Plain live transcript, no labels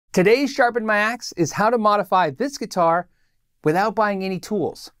Today's Sharpen My Axe is how to modify this guitar without buying any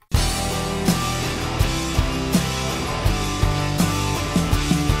tools.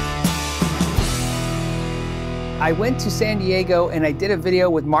 I went to San Diego and I did a video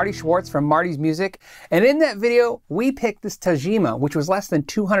with Marty Schwartz from Marty's Music. And in that video, we picked this Tajima, which was less than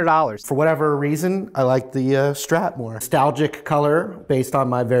 $200. For whatever reason, I like the Strat more. Nostalgic color based on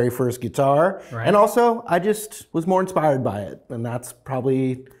my very first guitar. Right. And also, I just was more inspired by it. And that's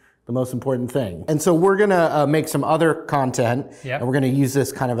probably the most important thing. And so we're gonna make some other content, and we're gonna use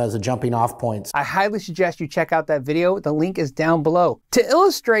this kind of as a jumping off point. I highly suggest you check out that video. The link is down below. To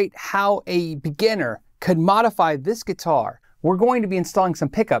illustrate how a beginner could modify this guitar, we're going to be installing some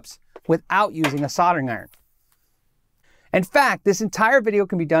pickups without using a soldering iron. In fact, this entire video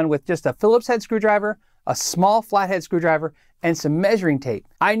can be done with just a Phillips head screwdriver, a small flathead screwdriver, and some measuring tape.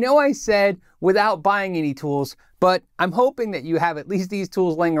 I know I said without buying any tools, but I'm hoping that you have at least these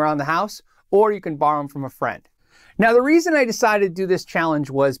tools laying around the house, or you can borrow them from a friend. Now, the reason I decided to do this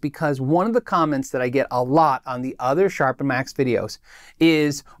challenge was because one of the comments that I get a lot on the other Sharpen My Axe videos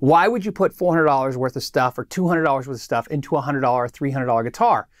is, why would you put $400 worth of stuff or $200 worth of stuff into a $100 or $300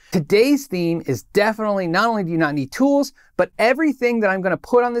 guitar? Today's theme is definitely, not only do you not need tools, but everything that I'm going to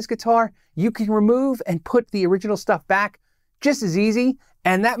put on this guitar, you can remove and put the original stuff back just as easy.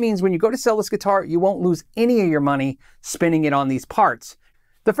 And that means when you go to sell this guitar, you won't lose any of your money spending it on these parts.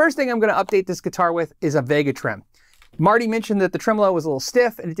 The first thing I'm going to update this guitar with is a Vega Trem. Marty mentioned that the tremolo was a little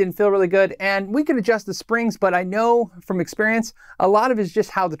stiff and it didn't feel really good, and we could adjust the springs, but I know from experience, a lot of it is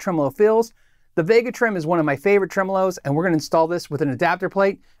just how the tremolo feels. The Vega Trem is one of my favorite tremolos, and we're going to install this with an adapter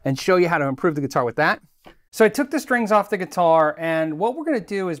plate and show you how to improve the guitar with that. So I took the strings off the guitar, and what we're going to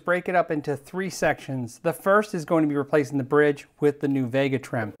do is break it up into 3 sections. The first is going to be replacing the bridge with the new Vega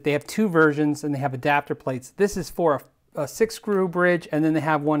Trem. They have 2 versions and they have adapter plates. This is for a 6-screw bridge, and then they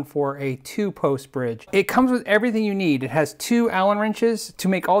have one for a 2-post bridge. It comes with everything you need. It has 2 Allen wrenches to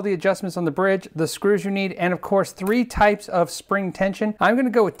make all the adjustments on the bridge, the screws you need, and of course 3 types of spring tension. I'm going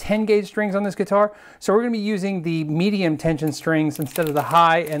to go with 10 gauge strings on this guitar, so we're going to be using the medium tension strings instead of the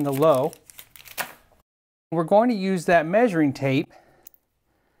high and the low. We're going to use that measuring tape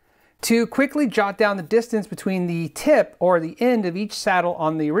to quickly jot down the distance between the tip or the end of each saddle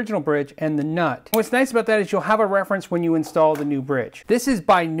on the original bridge and the nut. What's nice about that is you'll have a reference when you install the new bridge. This is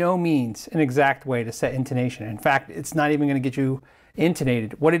by no means an exact way to set intonation. In fact, it's not even going to get you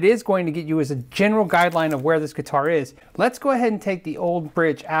intonated. What it is going to get you is a general guideline of where this guitar is. Let's go ahead and take the old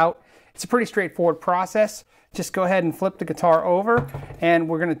bridge out. It's a pretty straightforward process. Just go ahead and flip the guitar over, and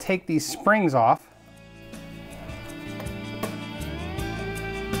we're going to take these springs off.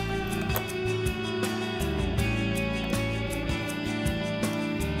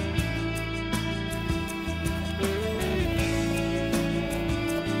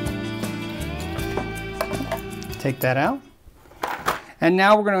 Take that out. And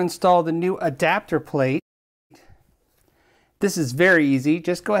now we're going to install the new adapter plate. This is very easy.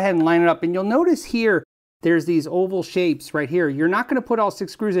 Just go ahead and line it up. And you'll notice here, there's these oval shapes right here. You're not going to put all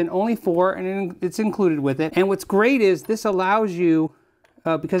 6 screws in, only 4, and it's included with it. And what's great is this allows you,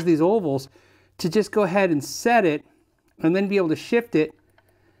 because of these ovals, to just go ahead and set it and then be able to shift it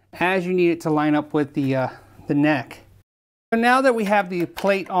as you need it to line up with the neck. So now that we have the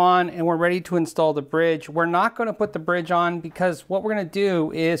plate on and we're ready to install the bridge, we're not going to put the bridge on, because what we're going to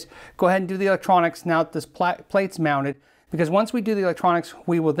do is go ahead and do the electronics now that this plate's mounted, because once we do the electronics,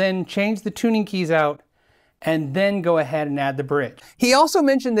 we will then change the tuning keys out and then go ahead and add the bridge. He also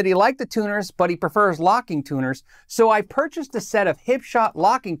mentioned that he liked the tuners, but he prefers locking tuners. So I purchased a set of Hipshot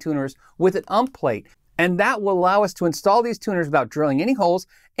locking tuners with an ump plate. And that will allow us to install these tuners without drilling any holes,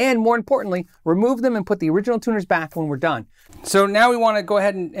 and more importantly, remove them and put the original tuners back when we're done. So now we want to go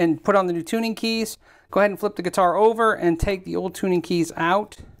ahead and put on the new tuning keys. Go ahead and flip the guitar over and take the old tuning keys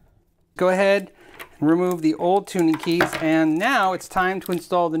out. Go ahead and remove the old tuning keys, and now it's time to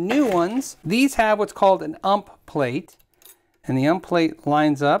install the new ones. These have what's called an ump plate, and the ump plate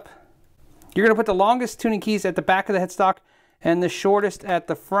lines up. You're going to put the longest tuning keys at the back of the headstock and the shortest at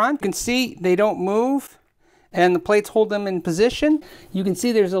the front. You can see they don't move, and the plates hold them in position. You can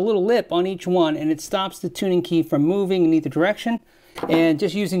see there's a little lip on each one, and it stops the tuning key from moving in either direction. And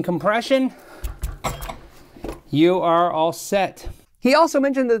just using compression, you are all set. He also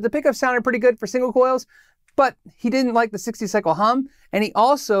mentioned that the pickup sounded pretty good for single coils, but he didn't like the 60 cycle hum, and he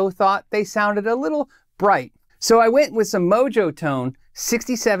also thought they sounded a little bright. So I went with some Mojotone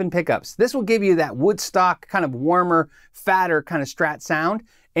 67 pickups. This will give you that Woodstock kind of warmer, fatter kind of Strat sound.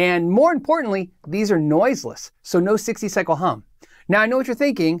 And more importantly, these are noiseless, so no 60 cycle hum. Now I know what you're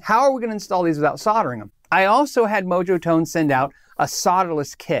thinking, how are we going to install these without soldering them? I also had Mojotone send out a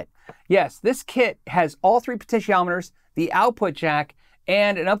solderless kit. Yes, this kit has all 3 potentiometers, the output jack,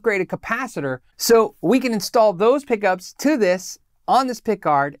 and an upgraded capacitor, so we can install those pickups to this on this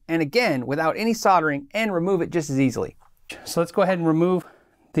pickguard, and again, without any soldering, and remove it just as easily. So let's go ahead and remove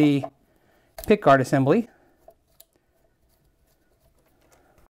the pickguard assembly.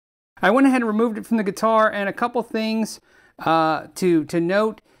 I went ahead and removed it from the guitar, and a couple things to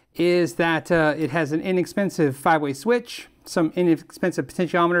note is that it has an inexpensive 5-way switch, some inexpensive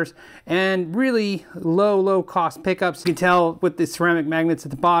potentiometers, and really low cost pickups. You can tell with the ceramic magnets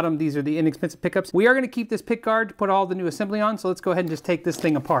at the bottom, these are the inexpensive pickups. We are going to keep this pickguard to put all the new assembly on, so let's go ahead and just take this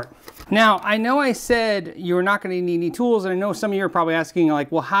thing apart. Now, I know I said you're not going to need any tools, and I know some of you are probably asking,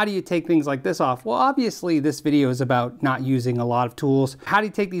 like, well, how do you take things like this off? Well, obviously this video is about not using a lot of tools. How do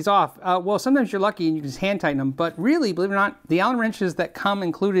you take these off? Well, sometimes you're lucky and you can just hand tighten them, but really, believe it or not, the Allen wrenches that come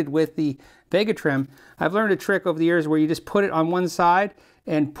included with the Vega Trem, I've learned a trick over the years where you just put it on one side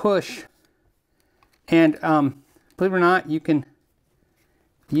and push, and believe it or not, you can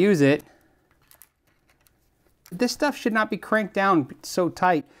use it. This stuff should not be cranked down so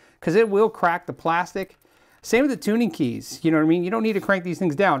tight because it will crack the plastic. Same with the tuning keys, you know what I mean? You don't need to crank these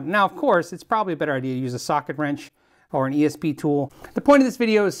things down. Now, of course, it's probably a better idea to use a socket wrench or an ESP tool. The point of this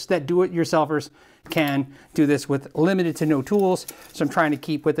video is that do-it-yourselfers can do this with limited to no tools, so I'm trying to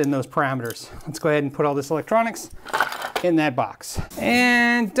keep within those parameters. Let's go ahead and put all this electronics in that box.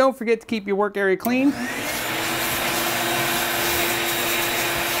 And don't forget to keep your work area clean.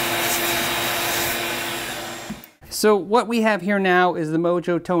 So what we have here now is the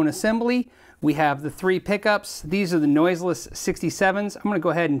Mojotone assembly. We have the 3 pickups. These are the noiseless 67s. I'm going to go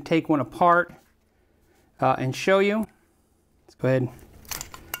ahead and take one apart and show you. Let's go ahead.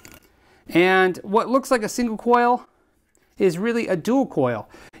 And what looks like a single coil is really a dual coil.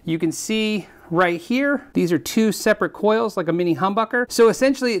 You can see right here, these are 2 separate coils, like a mini humbucker. So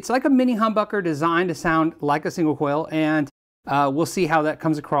essentially it's like a mini humbucker designed to sound like a single coil, and we'll see how that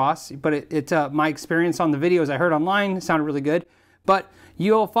comes across. But my experience on the videos I heard online sounded really good. But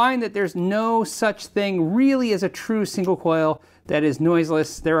you'll find that there's no such thing really as a true single coil that is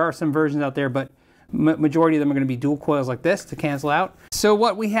noiseless. There are some versions out there, but majority of them are going to be dual coils like this to cancel out. So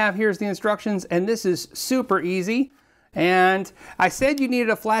what we have here is the instructions, and this is super easy. And I said you needed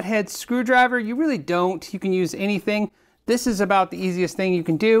a flathead screwdriver. You really don't. You can use anything. This is about the easiest thing you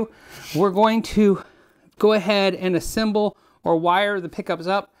can do. We're going to go ahead and assemble or wire the pickups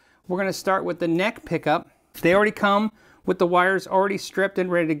up. We're going to start with the neck pickup. They already come with the wires already stripped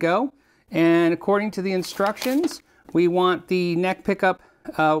and ready to go. And according to the instructions, we want the neck pickup,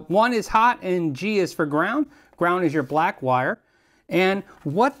 1 is hot and G is for ground. Ground is your black wire. And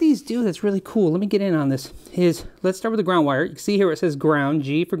what these do that's really cool, let me get in on this, is let's start with the ground wire. You can see here it says ground,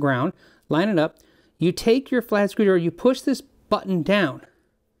 G for ground. Line it up. You take your flat screwdriver, you push this button down.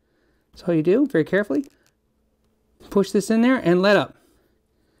 That's all you do, very carefully. Push this in there and let up.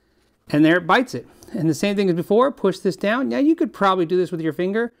 And there it bites it. And the same thing as before, push this down. Now you could probably do this with your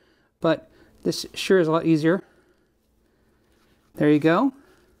finger, but this sure is a lot easier. There you go.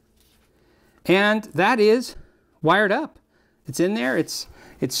 And that is wired up. It's in there, it's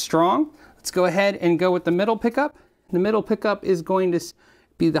strong. Let's go ahead and go with the middle pickup. The middle pickup is going to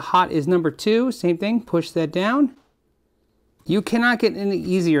be the hot is number 2. Same thing, push that down. You cannot get any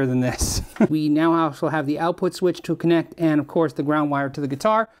easier than this. We now also have the output switch to connect, and of course the ground wire to the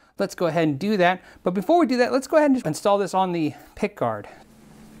guitar. Let's go ahead and do that. But before we do that, let's go ahead and install this on the pickguard.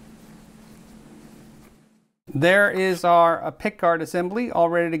 There is our pickguard assembly all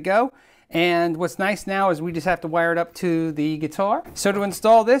ready to go. And what's nice now is we just have to wire it up to the guitar. So to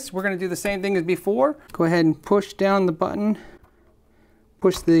install this, we're going to do the same thing as before. Go ahead and push down the button.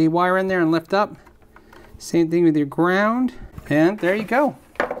 Push the wire in there and lift up. Same thing with your ground. And there you go.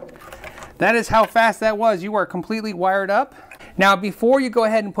 That is how fast that was. You are completely wired up. Now, before you go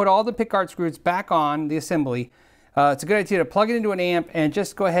ahead and put all the pickguard screws back on the assembly, it's a good idea to plug it into an amp and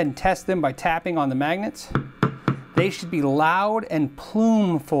just go ahead and test them by tapping on the magnets. They should be loud and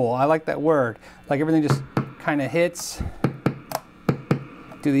plumeful. I like that word. Like everything just kind of hits.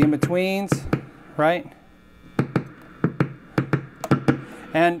 Do the in-betweens, right?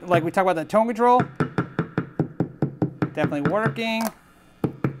 And like we talked about that tone control, definitely working.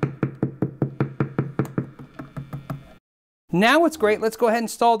 Now what's great, let's go ahead and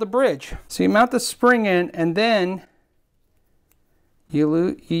install the bridge. So you mount the spring in, and then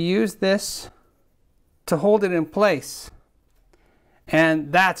you use this to hold it in place.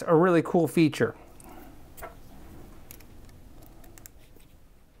 And that's a really cool feature.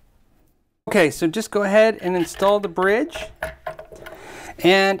 Okay, so just go ahead and install the bridge.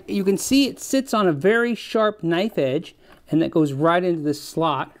 And you can see it sits on a very sharp knife edge, and that goes right into this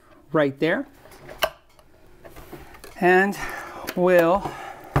slot right there. And we'll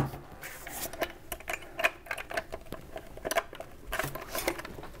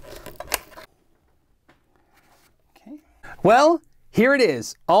well, here it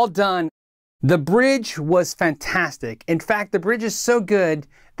is, all done. The bridge was fantastic. In fact, the bridge is so good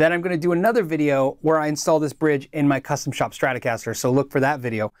that I'm going to do another video where I install this bridge in my custom shop Stratocaster, so look for that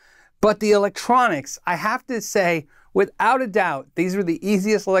video. But the electronics, I have to say, without a doubt, these are the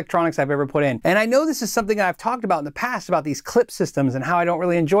easiest electronics I've ever put in. And I know this is something I've talked about in the past about these clip systems and how I don't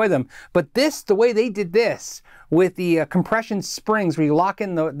really enjoy them. But this, the way they did this with the compression springs where you lock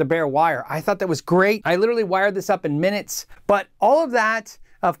in the bare wire, I thought that was great. I literally wired this up in minutes. But all of that,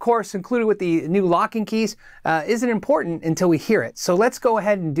 of course, included with the new locking keys, isn't important until we hear it. So let's go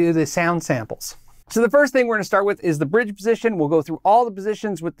ahead and do the sound samples. So the first thing we're going to start with is the bridge position. We'll go through all the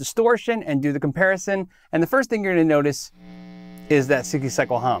positions with distortion and do the comparison. And the first thing you're going to notice is that 60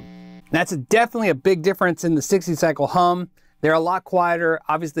 cycle hum. That's definitely a big difference in the 60 cycle hum. They're a lot quieter.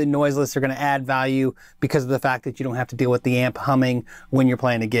 Obviously noiseless are going to add value because of the fact that you don't have to deal with the amp humming when you're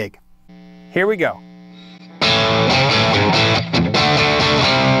playing a gig. Here we go.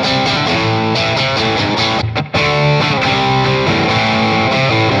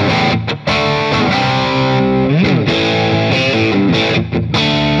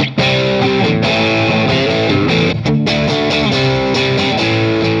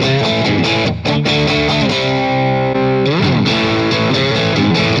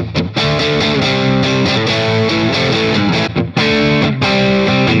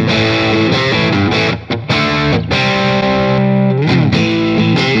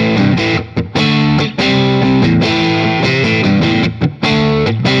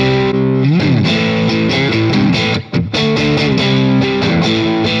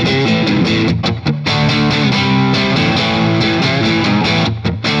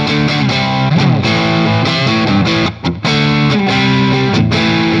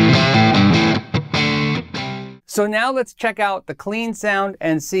 So now let's check out the clean sound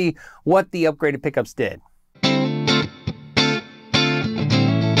and see what the upgraded pickups did.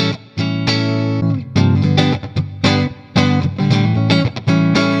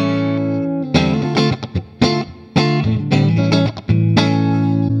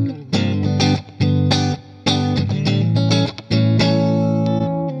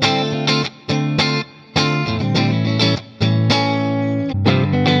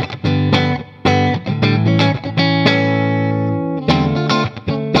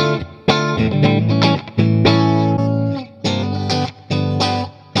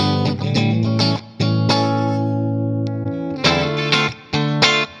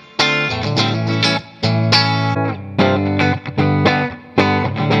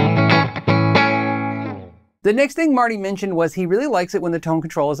 The next thing Marty mentioned was he really likes it when the tone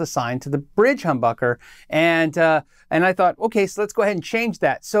control is assigned to the bridge humbucker. And I thought, okay, so let's go ahead and change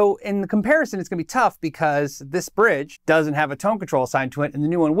that. So in the comparison, it's gonna be tough because this bridge doesn't have a tone control assigned to it and the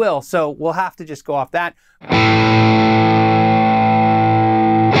new one will. So we'll have to just go off that.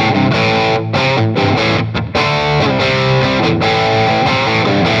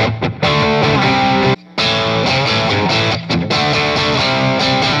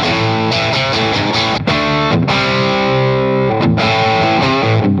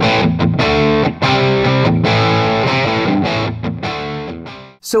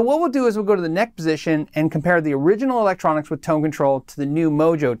 So what we'll do is we'll go to the neck position and compare the original electronics with tone control to the new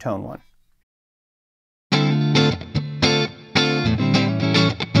Mojotone one.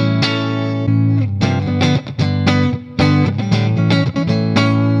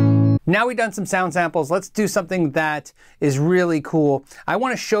 Now we've done some sound samples, let's do something that is really cool. I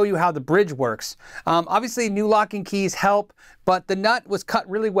want to show you how the bridge works. Obviously new locking keys help, but the nut was cut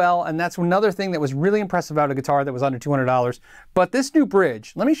really well, and that's another thing that was really impressive about a guitar that was under $200. But this new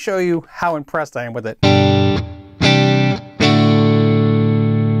bridge, let me show you how impressed I am with it.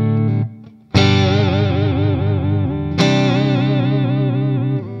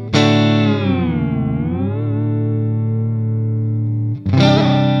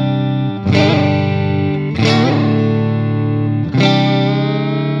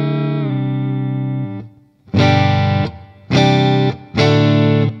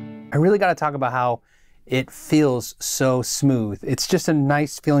 I really got to talk about how it feels so smooth. It's just a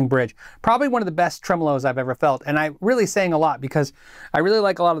nice feeling bridge. Probably one of the best tremolos I've ever felt. And I'm really saying a lot because I really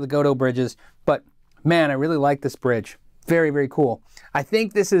like a lot of the Godot bridges, but man, I really like this bridge. Very, very cool. I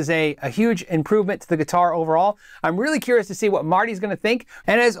think this is a huge improvement to the guitar overall. I'm really curious to see what Marty's going to think.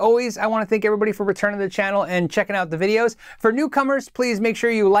 And as always, I want to thank everybody for returning to the channel and checking out the videos. For newcomers, please make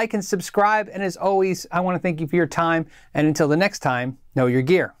sure you like and subscribe. And as always, I want to thank you for your time. And until the next time, know your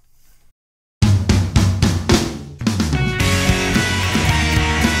gear.